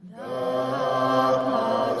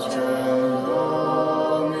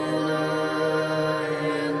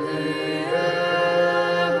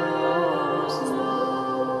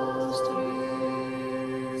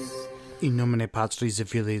Patris et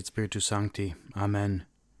Filii et Spiritus Sancti. Amen.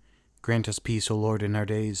 Grant us peace, O Lord, in our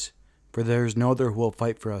days, for there is no other who will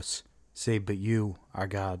fight for us, save but you, our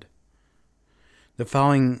God. The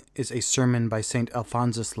following is a sermon by St.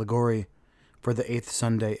 Alphonsus Liguori for the 8th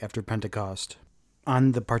Sunday after Pentecost,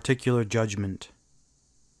 on the particular judgment.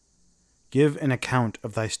 Give an account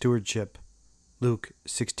of thy stewardship. Luke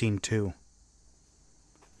 16:2.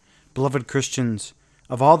 Beloved Christians,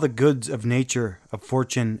 of all the goods of nature, of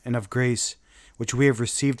fortune, and of grace, which we have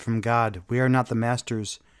received from God, we are not the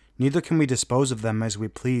masters, neither can we dispose of them as we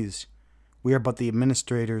please. We are but the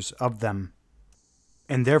administrators of them.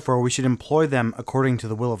 And therefore we should employ them according to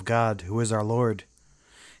the will of God, who is our Lord.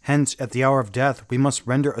 Hence, at the hour of death, we must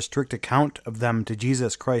render a strict account of them to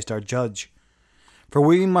Jesus Christ our Judge. For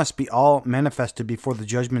we must be all manifested before the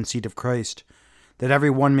judgment seat of Christ, that every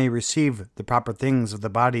one may receive the proper things of the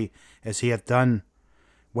body as he hath done,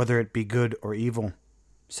 whether it be good or evil.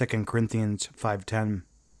 2 Corinthians 5:10.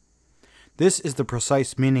 This is the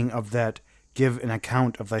precise meaning of that "give an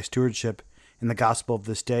account of thy stewardship" in the gospel of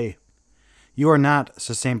this day. You are not,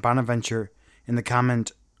 says St. Bonaventure in the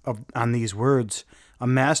comment on these words, a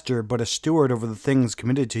master but a steward over the things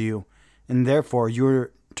committed to you, and therefore you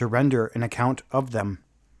are to render an account of them.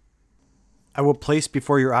 I will place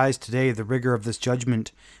before your eyes today the rigor of this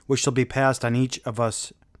judgment, which shall be passed on each of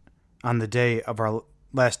us on the day of our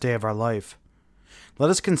last day of our life. Let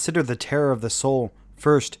us consider the terror of the soul,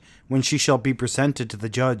 first, when she shall be presented to the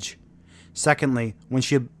judge; secondly, when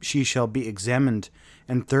she shall be examined;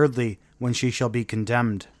 and thirdly, when she shall be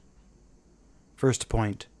condemned. First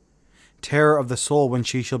point: terror of the soul when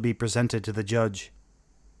she shall be presented to the judge.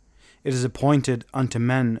 It is appointed unto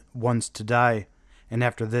men once to die, and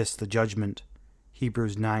after this the judgment.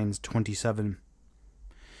 Hebrews 9:27.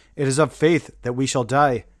 It is of faith that we shall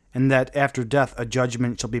die, and that after death a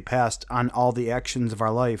judgment shall be passed on all the actions of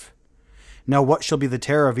our life. Now what shall be the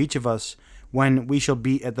terror of each of us when we shall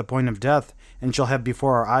be at the point of death, and shall have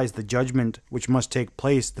before our eyes the judgment which must take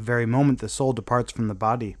place the very moment the soul departs from the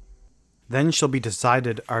body? Then shall be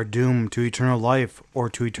decided our doom to eternal life or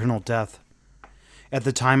to eternal death. At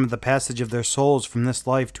the time of the passage of their souls from this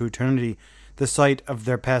life to eternity, the sight of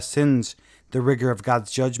their past sins, the rigor of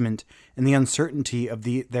God's judgment, and the uncertainty of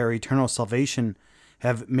their eternal salvation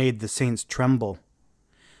have made the saints tremble.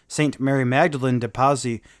 Saint Mary Magdalene de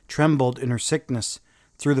Pazzi trembled in her sickness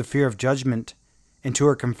through the fear of judgment, and to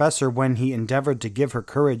her confessor, when he endeavored to give her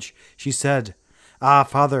courage, she said, "Ah,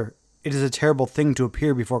 Father, it is a terrible thing to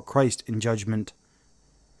appear before Christ in judgment."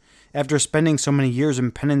 After spending so many years in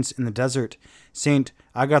penance in the desert, Saint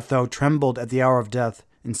Agatho trembled at the hour of death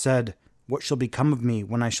and said, "What shall become of me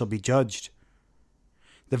when I shall be judged?"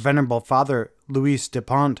 The venerable Father Louis de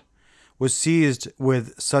Pont was seized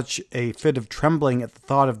with such a fit of trembling at the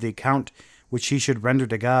thought of the account which he should render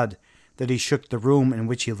to God, that he shook the room in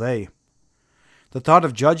which he lay. The thought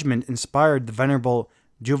of judgment inspired the venerable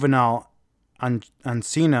Juvenal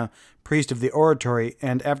Ancina, priest of the Oratory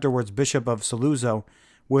and afterwards Bishop of Saluzzo,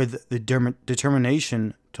 with the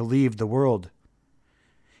determination to leave the world.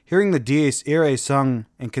 Hearing the Dies Irae sung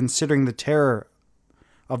and considering the terror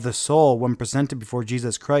of the soul when presented before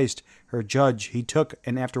Jesus Christ, her judge, he took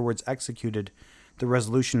and afterwards executed the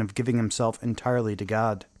resolution of giving himself entirely to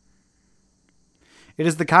God. It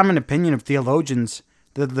is the common opinion of theologians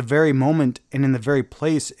that at the very moment and in the very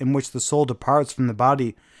place in which the soul departs from the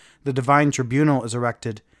body, the divine tribunal is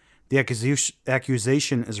erected, the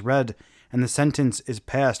accusation is read, and the sentence is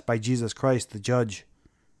passed by Jesus Christ the judge.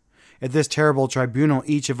 At this terrible tribunal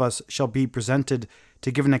each of us shall be presented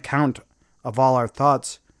to give an account of all our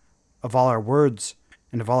thoughts, of all our words,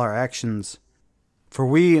 and of all our actions. For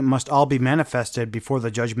we must all be manifested before the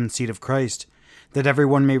judgment seat of Christ, that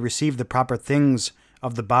everyone may receive the proper things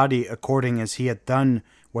of the body according as he hath done,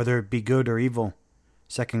 whether it be good or evil.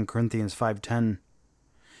 2 Corinthians 5:10.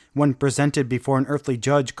 When presented before an earthly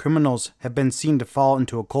judge, criminals have been seen to fall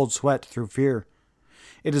into a cold sweat through fear.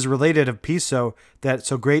 It is related of Piso that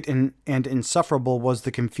so great and insufferable was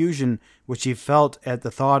the confusion which he felt at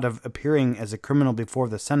the thought of appearing as a criminal before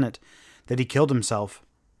the Senate, that he killed himself.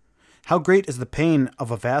 How great is the pain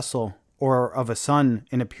of a vassal or of a son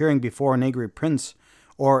in appearing before an angry prince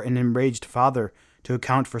or an enraged father to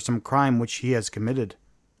account for some crime which he has committed.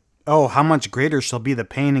 Oh, how much greater shall be the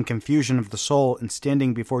pain and confusion of the soul in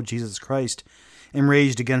standing before Jesus Christ,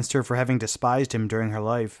 enraged against her for having despised him during her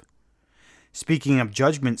life. Speaking of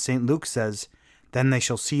judgment, St. Luke says, "Then they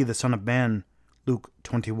shall see the Son of Man," Luke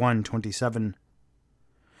 21:27.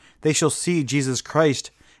 They shall see Jesus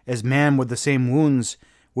Christ as man with the same wounds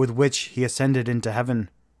with which he ascended into heaven.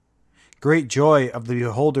 Great joy of the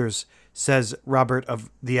beholders, says Robert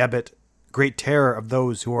of the Abbot, great terror of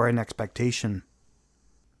those who are in expectation.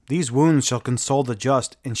 These wounds shall console the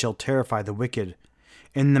just and shall terrify the wicked.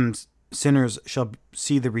 In them sinners shall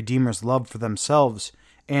see the Redeemer's love for themselves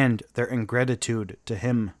and their ingratitude to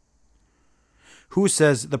him. Who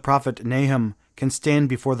says the prophet Nahum can stand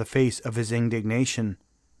before the face of his indignation?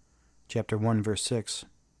 Chapter 1, verse 6.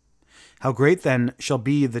 How great then shall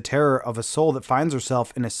be the terror of a soul that finds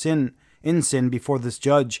herself in sin before this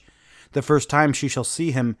judge, the first time she shall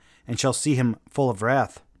see him, and shall see him full of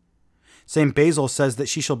wrath. St. Basil says that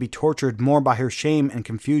she shall be tortured more by her shame and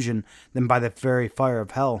confusion than by the very fire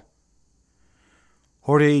of hell.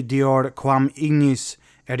 Hore dior quam ignis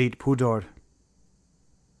erit pudor.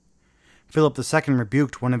 Philip II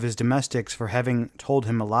rebuked one of his domestics for having told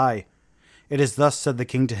him a lie. It is thus, said the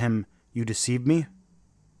king to him, you deceive me?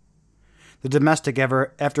 The domestic,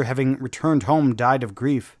 after having returned home, died of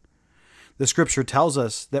grief. The scripture tells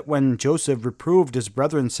us that when Joseph reproved his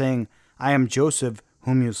brethren, saying, I am Joseph,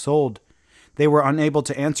 whom you sold, they were unable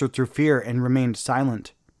to answer through fear and remained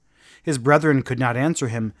silent. His brethren could not answer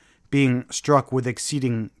him, being struck with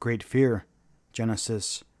exceeding great fear.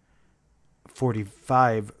 Genesis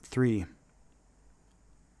 45:3.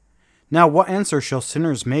 Now what answer shall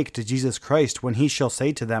sinners make to Jesus Christ when he shall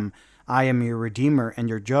say to them, I am your Redeemer and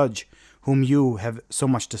your Judge, whom you have so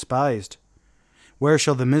much despised? Where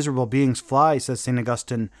shall the miserable beings fly, says St.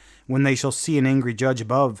 Augustine, when they shall see an angry judge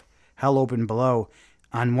above, hell open below,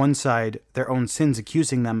 on one side their own sins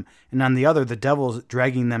accusing them, and on the other the devils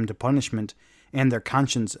dragging them to punishment, and their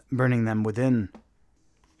conscience burning them within?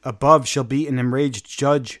 Above shall be an enraged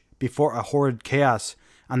judge before a horrid chaos,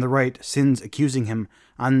 on the right sins accusing him,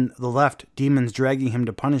 on the left demons dragging him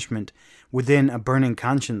to punishment, within a burning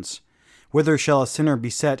conscience. Whither shall a sinner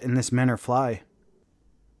beset in this manner fly?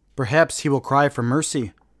 Perhaps he will cry for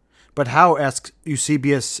mercy. But how, asks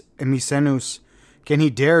Eusebius Emicenus, can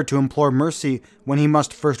he dare to implore mercy when he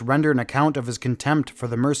must first render an account of his contempt for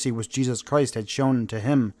the mercy which Jesus Christ had shown to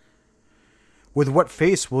him? With what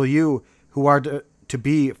face will you, who are to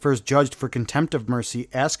be first judged for contempt of mercy,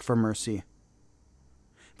 ask for mercy?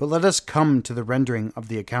 But let us come to the rendering of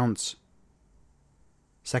the accounts.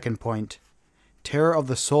 Second point, terror of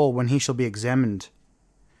the soul when he shall be examined.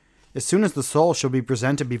 As soon as the soul shall be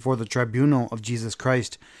presented before the tribunal of Jesus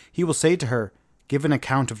Christ, he will say to her, give an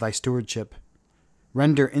account of thy stewardship.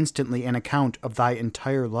 Render instantly an account of thy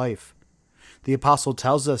entire life. The apostle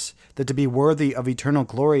tells us that to be worthy of eternal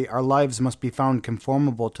glory, our lives must be found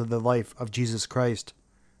conformable to the life of Jesus Christ.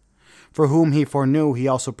 For whom he foreknew, he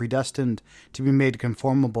also predestined to be made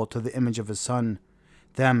conformable to the image of his Son.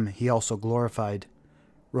 Them he also glorified.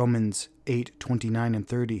 Romans 8:29 and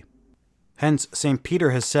 30. Hence, St.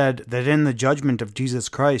 Peter has said that in the judgment of Jesus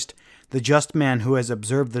Christ, the just man who has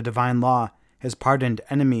observed the divine law, has pardoned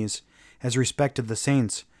enemies, has respected the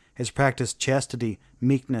saints, has practiced chastity,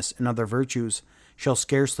 meekness, and other virtues, shall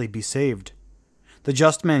scarcely be saved. The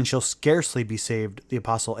just man shall scarcely be saved, the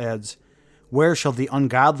apostle adds. Where shall the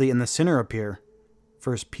ungodly and the sinner appear?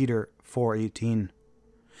 1 Peter 4:18.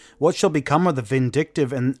 What shall become of the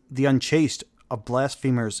vindictive and the unchaste, of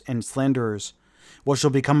blasphemers and slanderers? What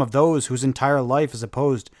shall become of those whose entire life is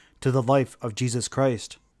opposed to the life of Jesus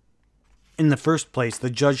Christ? In the first place, the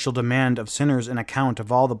judge shall demand of sinners an account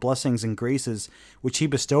of all the blessings and graces which he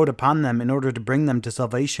bestowed upon them in order to bring them to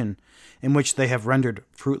salvation, in which they have rendered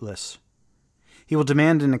fruitless. He will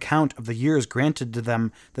demand an account of the years granted to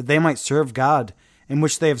them that they might serve God, in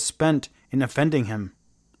which they have spent in offending him.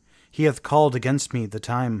 He hath called against me the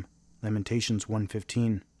time. Lamentations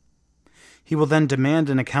 1:15. He will then demand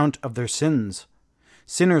an account of their sins.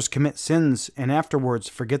 Sinners commit sins and afterwards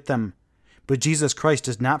forget them. But Jesus Christ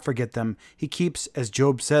does not forget them. He keeps, as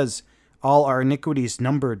Job says, all our iniquities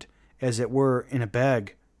numbered, as it were in a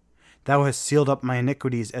bag. Thou hast sealed up my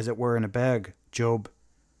iniquities as it were in a bag. Job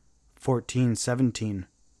 14:17.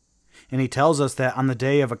 And he tells us that on the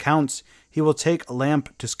day of accounts, he will take a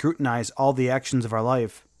lamp to scrutinize all the actions of our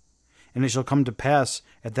life. And it shall come to pass,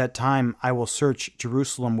 at that time I will search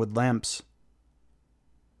Jerusalem with lamps.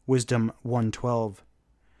 Wisdom 1:12.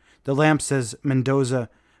 The lamp, says Mendoza,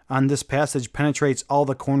 on this passage penetrates all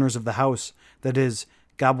the corners of the house. That is,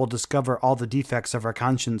 God will discover all the defects of our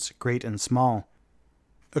conscience, great and small.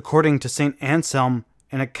 According to St. Anselm,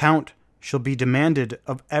 an account shall be demanded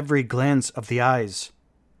of every glance of the eyes.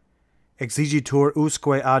 Exigitur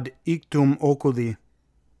usque ad ictum oculi.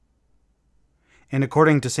 And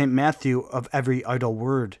according to St. Matthew, of every idle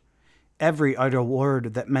word. Every idle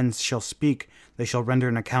word that men shall speak, they shall render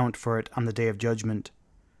an account for it on the day of judgment.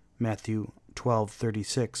 Matthew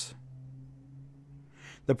 12:36.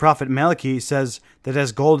 The prophet Malachi says that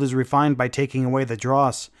as gold is refined by taking away the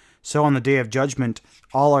dross, so on the day of judgment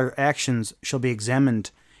all our actions shall be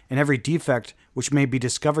examined, and every defect which may be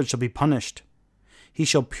discovered shall be punished. He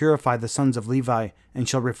shall purify the sons of Levi, and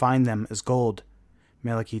shall refine them as gold.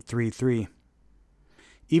 Malachi 3:3.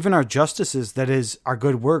 Even our justices, that is, our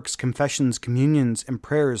good works, confessions, communions, and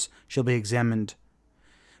prayers, shall be examined.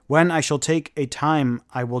 When I shall take a time,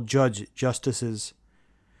 I will judge justices.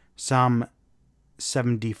 Psalm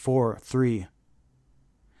 74:3.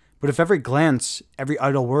 But if every glance, every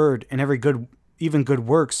idle word, and every even good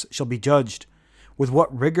works shall be judged, with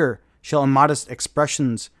what rigor shall immodest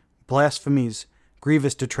expressions, blasphemies,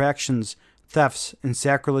 grievous detractions, thefts, and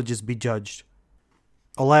sacrileges be judged?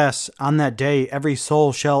 Alas, on that day every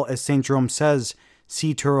soul shall, as St. Jerome says,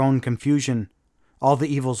 see to her own confusion all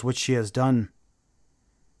the evils which she has done.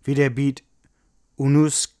 Videbit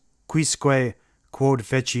unus quisque quod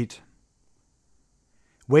fecit.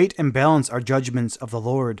 Weight and balance are judgments of the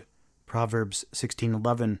Lord. Proverbs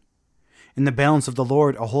 16:11. In the balance of the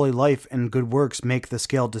Lord, a holy life and good works make the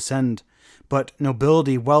scale descend, but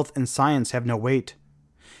nobility, wealth, and science have no weight.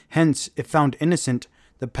 Hence, if found innocent,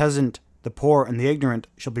 the peasant, the poor, and the ignorant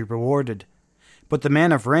shall be rewarded. But the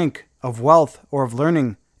man of rank, of wealth, or of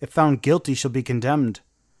learning, if found guilty, shall be condemned.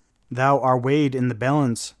 Thou art weighed in the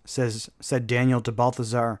balance, said Daniel to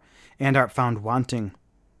Balthazar, and art found wanting.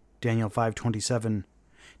 Daniel 5:27.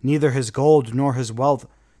 Neither his gold nor his wealth,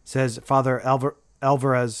 says Father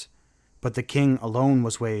Alvarez, but the king alone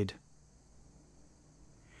was weighed.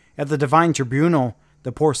 At the divine tribunal,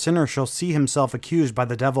 the poor sinner shall see himself accused by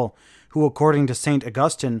the devil, who, according to St.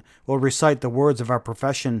 Augustine, will recite the words of our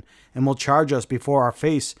profession, and will charge us before our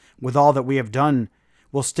face with all that we have done,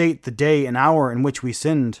 will state the day and hour in which we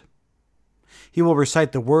sinned. He will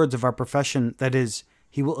recite the words of our profession, that is,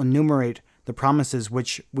 he will enumerate the promises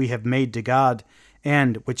which we have made to God,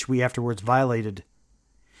 and which we afterwards violated.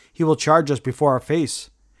 He will charge us before our face.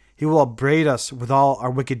 He will upbraid us with all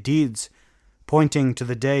our wicked deeds, pointing to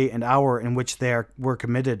the day and hour in which they were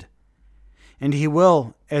committed. And he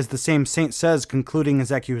will, as the same saint says, concluding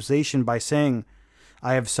his accusation by saying,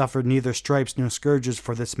 I have suffered neither stripes nor scourges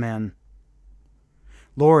for this man.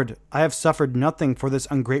 Lord, I have suffered nothing for this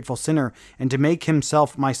ungrateful sinner, and to make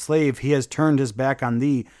himself my slave he has turned his back on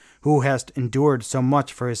thee, who hast endured so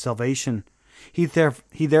much for his salvation. He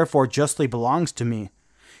therefore justly belongs to me.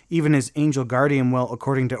 Even his angel guardian will,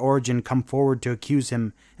 according to Origen, come forward to accuse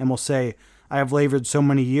him, and will say, I have labored so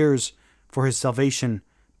many years for his salvation,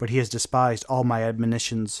 but he has despised all my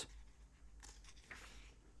admonitions.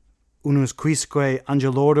 Unus quisque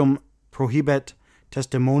angelorum prohibet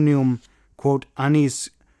testimonium quod annis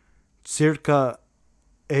circa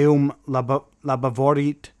eum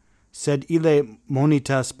labavorit, sed ille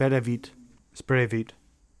monita sperevit.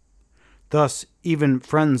 Thus, even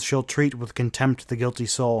friends shall treat with contempt the guilty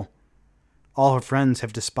soul. All her friends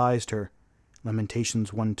have despised her.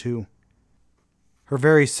 Lamentations 1:2. Her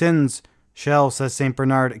very sins shall, says St.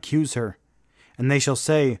 Bernard, accuse her, and they shall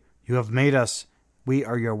say, You have made us, we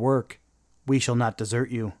are your work, we shall not desert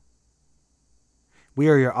you. We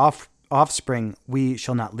are your offspring, we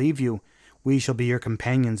shall not leave you, we shall be your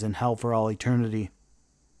companions in hell for all eternity.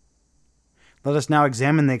 Let us now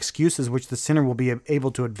examine the excuses which the sinner will be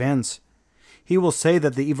able to advance. He will say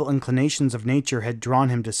that the evil inclinations of nature had drawn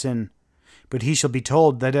him to sin, but he shall be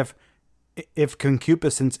told that if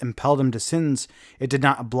concupiscence impelled him to sins, it did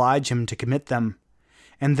not oblige him to commit them,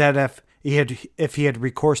 and that if he had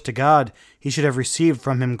recourse to God, he should have received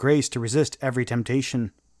from him grace to resist every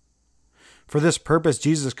temptation. For this purpose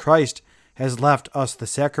Jesus Christ has left us the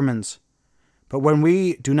sacraments, but when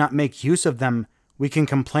we do not make use of them, we can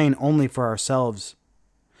complain only for ourselves.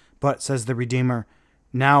 But, says the Redeemer,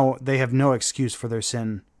 now they have no excuse for their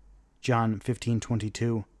sin. John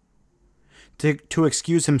 15:22. To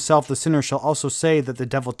excuse himself, the sinner shall also say that the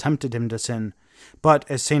devil tempted him to sin. But,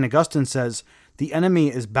 as St. Augustine says, the enemy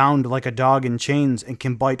is bound like a dog in chains and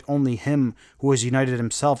can bite only him who has united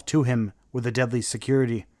himself to him with a deadly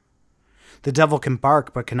security. The devil can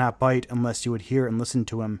bark but cannot bite unless you would hear and listen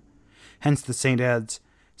to him. Hence the saint adds,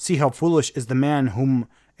 See how foolish is the man whom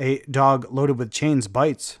a dog loaded with chains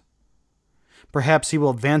bites. Perhaps he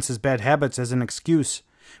will advance his bad habits as an excuse,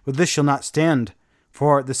 but this shall not stand,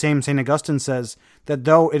 for the same St. Augustine says that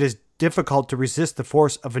though it is difficult to resist the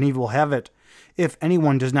force of an evil habit, if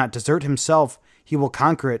anyone does not desert himself, he will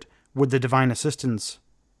conquer it with the divine assistance.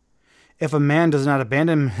 If a man does not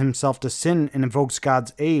abandon himself to sin and invokes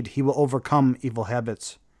God's aid, he will overcome evil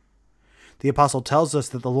habits. The apostle tells us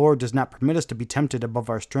that the Lord does not permit us to be tempted above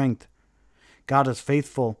our strength. God is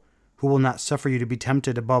faithful, who will not suffer you to be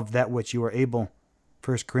tempted above that which you are able.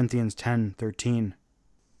 1 Corinthians 10:13.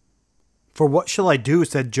 For what shall I do,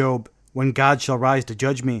 said Job, when God shall rise to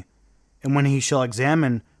judge me? And when he shall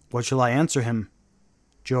examine, what shall I answer him?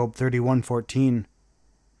 Job 31:14.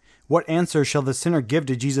 What answer shall the sinner give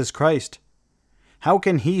to Jesus Christ? How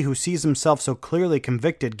can he who sees himself so clearly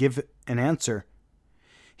convicted give an answer?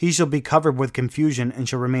 He shall be covered with confusion and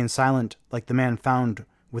shall remain silent, like the man found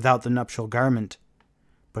without the nuptial garment.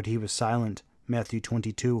 But he was silent. Matthew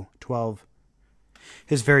 22:12.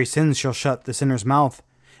 His very sins shall shut the sinner's mouth,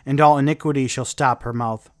 and all iniquity shall stop her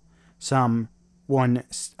mouth. Psalm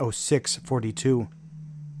 106:42.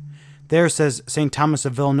 There, says St. Thomas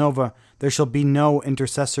of Villanova, there shall be no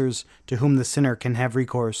intercessors to whom the sinner can have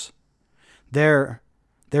recourse. There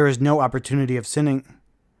is no opportunity of sinning.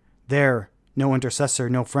 There, no intercessor,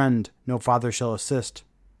 no friend, no father shall assist.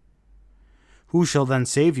 Who shall then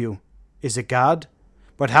save you? Is it God?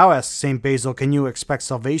 But how, asks St. Basil, can you expect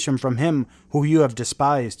salvation from him who you have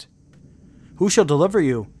despised? Who shall deliver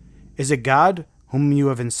you? Is it God whom you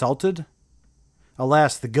have insulted?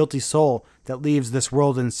 Alas, the guilty soul that leaves this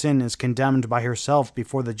world in sin is condemned by herself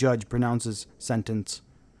before the judge pronounces sentence.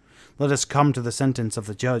 Let us come to the sentence of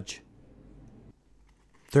the judge.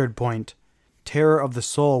 Third point, terror of the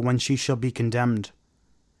soul when she shall be condemned.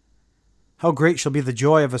 How great shall be the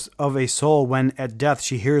joy of a soul when at death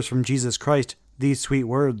she hears from Jesus Christ these sweet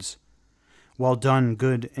words. Well done,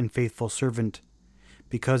 good and faithful servant.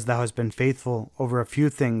 Because thou hast been faithful over a few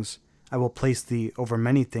things, I will place thee over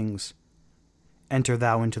many things. Enter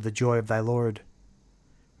thou into the joy of thy Lord.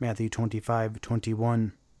 Matthew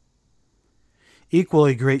 25:21.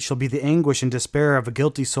 Equally great shall be the anguish and despair of a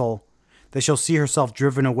guilty soul that shall see herself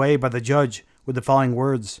driven away by the judge with the following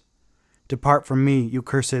words, Depart from me, you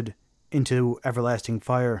cursed, into everlasting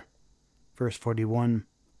fire. Verse 41.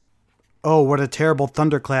 Oh, what a terrible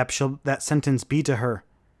thunderclap shall that sentence be to her.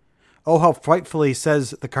 Oh, how frightfully,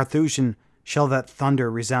 says the Carthusian, shall that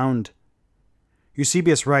thunder resound.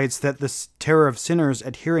 Eusebius writes that the terror of sinners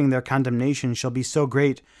at hearing their condemnation shall be so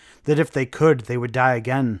great that if they could, they would die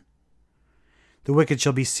again. The wicked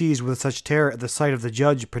shall be seized with such terror at the sight of the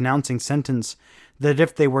judge pronouncing sentence that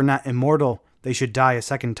if they were not immortal, they should die a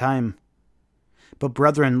second time. But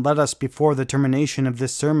brethren, let us, before the termination of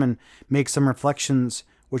this sermon, make some reflections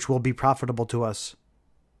which will be profitable to us.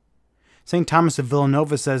 St. Thomas of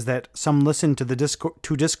Villanova says that some listen to the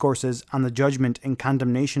two discourses on the judgment and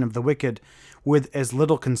condemnation of the wicked with as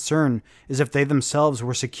little concern as if they themselves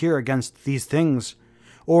were secure against these things,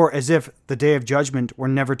 or as if the day of judgment were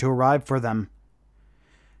never to arrive for them.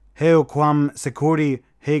 Heu quam securi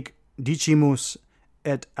haec dicimus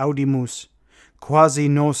et audimus, quasi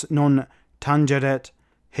nos non tangeret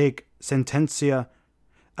haec sententia,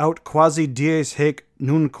 aut quasi dies haec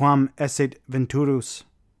nunquam esset venturus.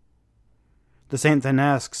 The saint then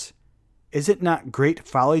asks, Is it not great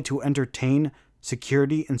folly to entertain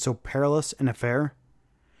security in so perilous an affair?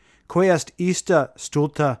 Quae est ista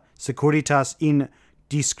stulta securitas in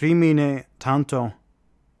discrimine tanto?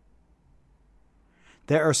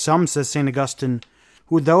 There are some, says St. Augustine,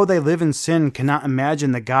 who though they live in sin cannot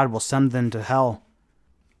imagine that God will send them to hell.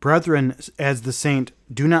 Brethren, as the saint,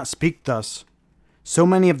 do not speak thus. So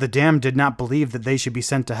many of the damned did not believe that they should be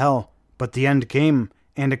sent to hell, but the end came,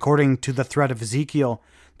 and according to the threat of Ezekiel,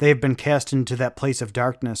 they have been cast into that place of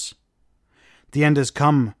darkness. The end is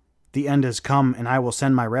come, and I will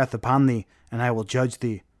send my wrath upon thee, and I will judge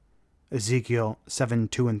thee. Ezekiel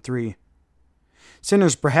 7:2-3.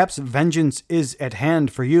 Sinners, perhaps vengeance is at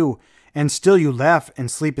hand for you, and still you laugh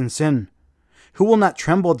and sleep in sin. Who will not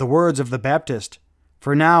tremble at the words of the Baptist?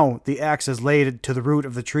 For now the axe is laid to the root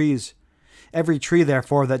of the trees. Every tree,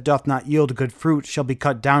 therefore, that doth not yield good fruit shall be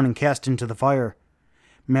cut down and cast into the fire.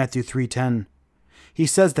 Matthew 3:10. He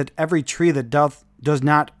says that every tree that does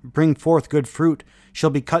not bring forth good fruit shall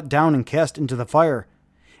be cut down and cast into the fire.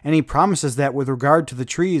 And he promises that with regard to the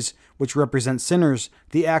trees, which represent sinners,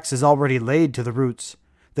 the axe is already laid to the roots.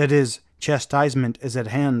 That is, chastisement is at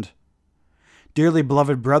hand. Dearly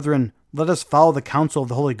beloved brethren, let us follow the counsel of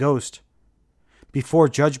the Holy Ghost. Before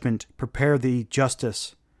judgment, prepare thee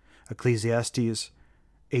justice. Ecclesiastes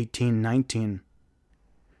 18:19.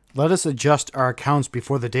 Let us adjust our accounts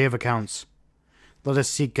before the day of accounts. Let us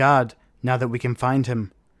seek God now that we can find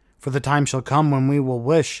him, for the time shall come when we will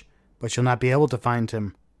wish, but shall not be able to find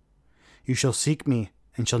him. You shall seek me,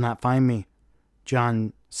 and shall not find me.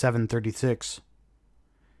 John 7:36.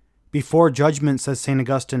 Before judgment, says St.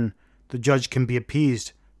 Augustine, the judge can be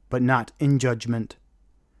appeased, but not in judgment.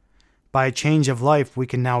 By a change of life we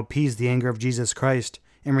can now appease the anger of Jesus Christ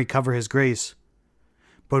and recover his grace.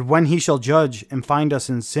 But when he shall judge and find us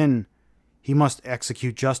in sin, he must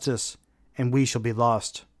execute justice, and we shall be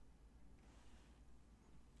lost.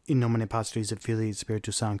 In nomine Patris et Filii et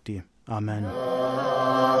Spiritus Sancti. Amen.